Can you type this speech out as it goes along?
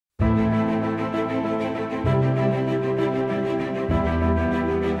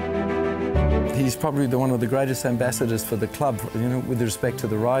probably one of the greatest ambassadors for the club, you know, with respect to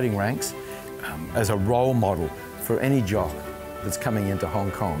the riding ranks, as a role model for any jock that's coming into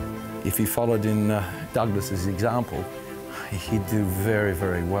Hong Kong. If he followed in Douglas's example, he'd do very,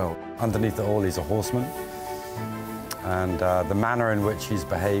 very well. Underneath it all, he's a horseman. And the manner in which he's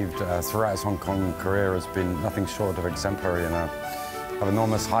behaved throughout his Hong Kong career has been nothing short of exemplary, and I have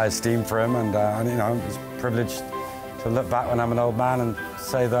enormous high esteem for him. And you know, I was privileged to look back when I'm an old man and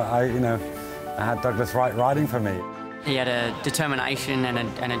say that I had Douglas Whyte riding for me. He had a determination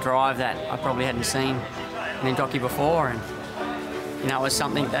and a drive that I probably hadn't seen in a jockey before, and you know, it was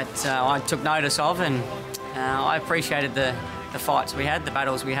something that I took notice of, and I appreciated the fights we had, the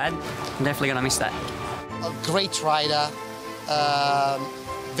battles we had. I'm definitely going to miss that. A great rider,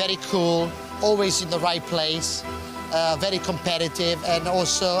 very cool, always in the right place, very competitive, and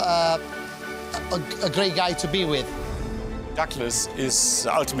also a great guy to be with. Douglas is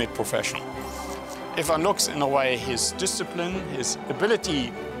the ultimate professional. If one looks in a way his discipline, his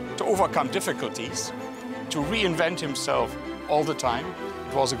ability to overcome difficulties, to reinvent himself all the time,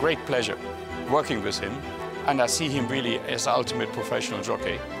 it was a great pleasure working with him, and I see him really as the ultimate professional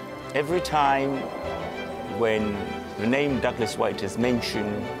jockey. Every time when the name Douglas Whyte is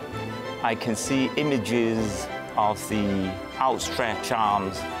mentioned, I can see images of the outstretched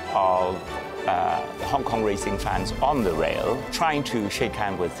arms of Hong Kong racing fans on the rail trying to shake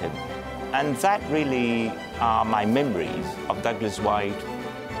hands with him. And that really are my memories of Douglas Whyte.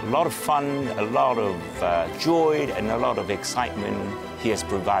 A lot of fun, a lot of joy, and a lot of excitement he has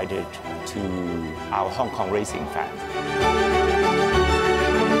provided to our Hong Kong racing fans.